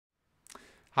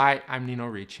Hi, I'm Nino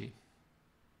Ricci.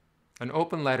 An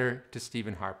open letter to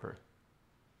Stephen Harper.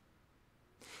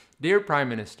 Dear Prime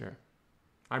Minister,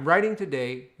 I'm writing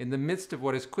today in the midst of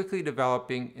what is quickly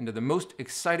developing into the most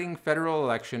exciting federal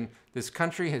election this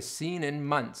country has seen in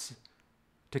months,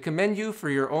 to commend you for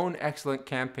your own excellent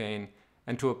campaign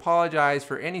and to apologize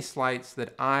for any slights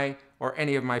that I or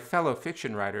any of my fellow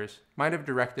fiction writers might have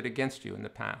directed against you in the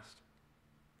past.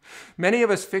 Many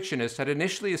of us fictionists had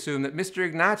initially assumed that Mr.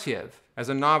 Ignatieff, as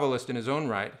a novelist in his own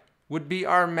right, would be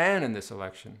our man in this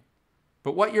election.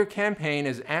 But what your campaign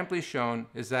has amply shown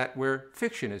is that where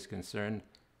fiction is concerned,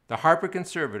 the Harper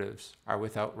conservatives are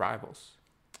without rivals.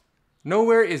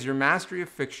 Nowhere is your mastery of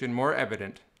fiction more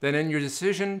evident than in your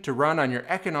decision to run on your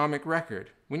economic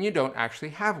record when you don't actually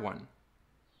have one.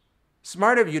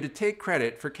 Smart of you to take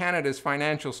credit for Canada's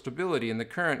financial stability in the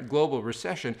current global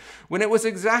recession when it was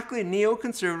exactly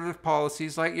neoconservative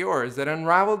policies like yours that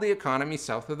unraveled the economy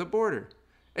south of the border,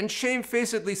 and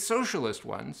shamefacedly socialist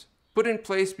ones put in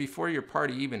place before your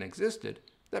party even existed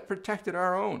that protected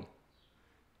our own.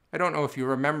 I don't know if you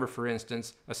remember, for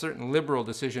instance, a certain Liberal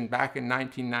decision back in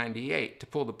 1998 to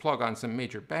pull the plug on some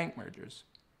major bank mergers.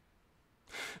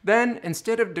 Then,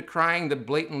 instead of decrying the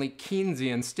blatantly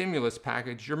Keynesian stimulus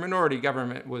package your minority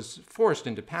government was forced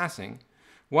into passing,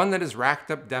 one that has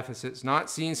racked up deficits not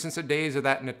seen since the days of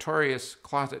that notorious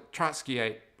closet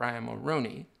Trotskyite Brian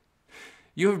Mulroney,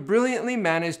 you have brilliantly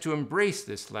managed to embrace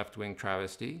this left-wing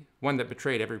travesty, one that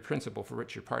betrayed every principle for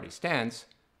which your party stands,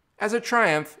 as a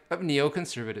triumph of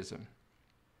neoconservatism.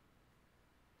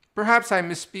 Perhaps I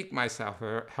misspeak myself,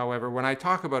 however, when I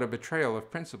talk about a betrayal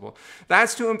of principle.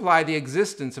 That's to imply the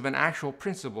existence of an actual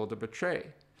principle to betray,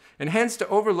 and hence to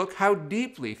overlook how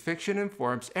deeply fiction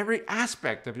informs every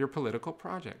aspect of your political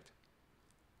project.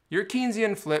 Your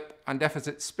Keynesian flip on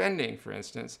deficit spending, for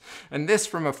instance, and this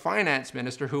from a finance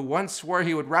minister who once swore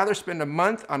he would rather spend a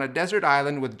month on a desert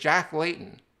island with Jack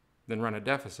Layton than run a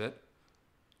deficit,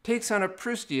 takes on a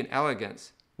Proustian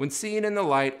elegance when seen in the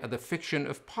light of the fiction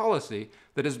of policy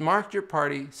that has marked your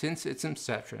party since its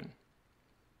inception.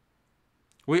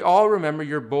 We all remember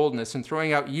your boldness in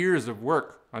throwing out years of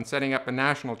work on setting up a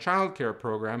national childcare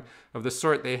program of the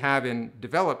sort they have in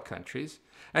developed countries,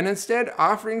 and instead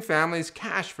offering families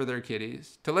cash for their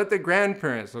kiddies to let the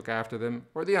grandparents look after them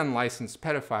or the unlicensed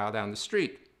pedophile down the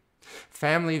street.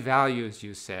 Family values,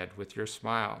 you said with your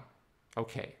smile.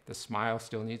 Okay, the smile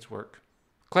still needs work.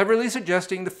 Cleverly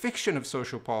suggesting the fiction of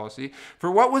social policy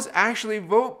for what was actually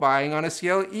vote buying on a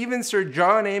scale even Sir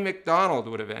John A. Macdonald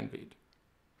would have envied.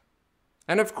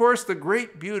 And of course, the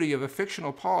great beauty of a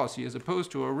fictional policy as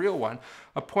opposed to a real one,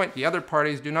 a point the other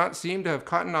parties do not seem to have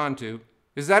cottoned on to,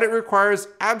 is that it requires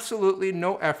absolutely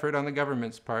no effort on the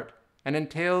government's part and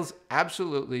entails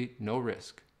absolutely no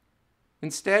risk.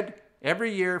 Instead,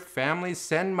 every year families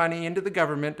send money into the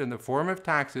government in the form of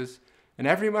taxes, and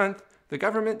every month the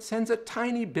government sends a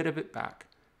tiny bit of it back,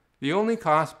 the only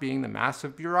cost being the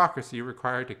massive bureaucracy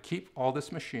required to keep all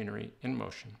this machinery in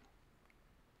motion.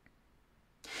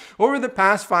 Over the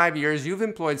past 5 years, you've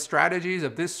employed strategies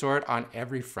of this sort on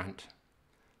every front.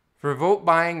 For vote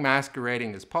buying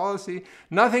masquerading as policy,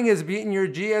 nothing has beaten your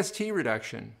GST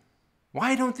reduction.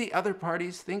 Why don't the other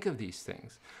parties think of these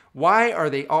things? Why are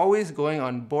they always going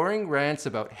on boring rants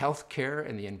about healthcare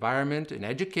and the environment and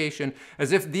education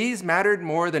as if these mattered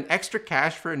more than extra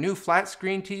cash for a new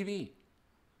flat-screen TV?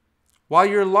 While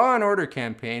your Law and Order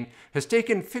campaign has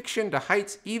taken fiction to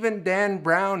heights even Dan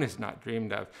Brown has not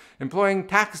dreamed of, employing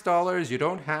tax dollars you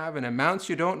don't have and amounts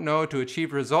you don't know to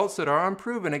achieve results that are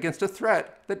unproven against a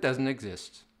threat that doesn't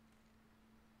exist.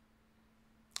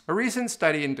 A recent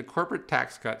study into corporate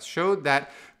tax cuts showed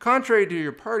that, contrary to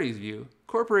your party's view,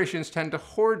 corporations tend to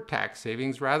hoard tax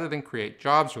savings rather than create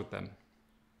jobs with them.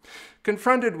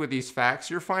 Confronted with these facts,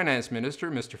 your finance minister,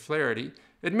 Mr. Flaherty,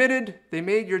 admitted they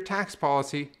made your tax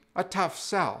policy a tough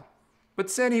sell, but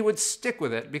said he would stick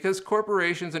with it because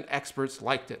corporations and experts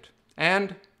liked it,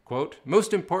 and, quote,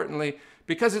 most importantly,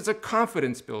 because it's a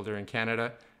confidence builder in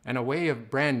Canada and a way of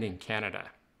branding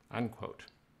Canada, unquote.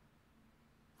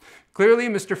 Clearly,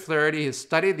 Mr. Flaherty has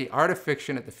studied the art of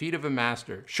fiction at the feet of a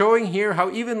master, showing here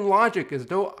how even logic is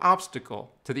no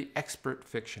obstacle to the expert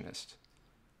fictionist.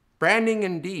 Branding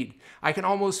indeed, I can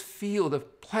almost feel the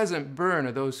pleasant burn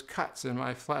of those cuts in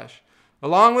my flesh,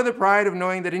 along with the pride of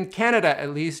knowing that in Canada,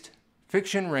 at least,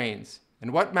 fiction reigns,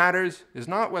 and what matters is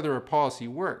not whether a policy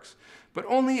works, but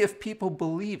only if people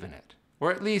believe in it, or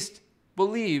at least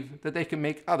believe that they can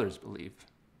make others believe.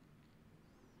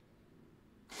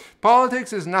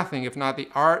 Politics is nothing if not the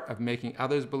art of making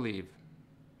others believe.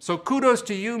 So kudos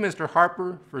to you, Mr.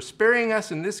 Harper, for sparing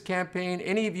us in this campaign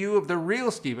any view of the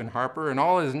real Stephen Harper in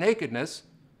all his nakedness,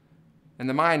 and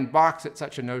the mind balks at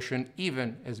such a notion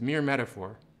even as mere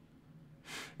metaphor,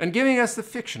 and giving us the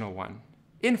fictional one,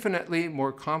 infinitely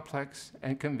more complex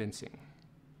and convincing.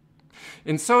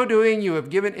 In so doing, you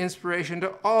have given inspiration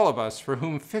to all of us for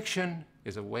whom fiction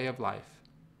is a way of life.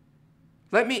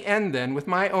 Let me end then with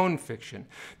my own fiction,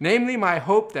 namely my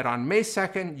hope that on May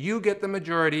 2nd you get the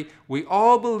majority we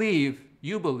all believe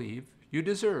you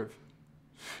deserve.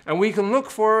 And we can look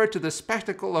forward to the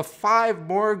spectacle of 5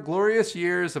 more glorious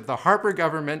years of the Harper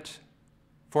government,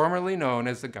 formerly known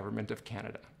as the Government of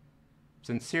Canada.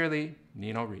 Sincerely,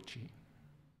 Nino Ricci.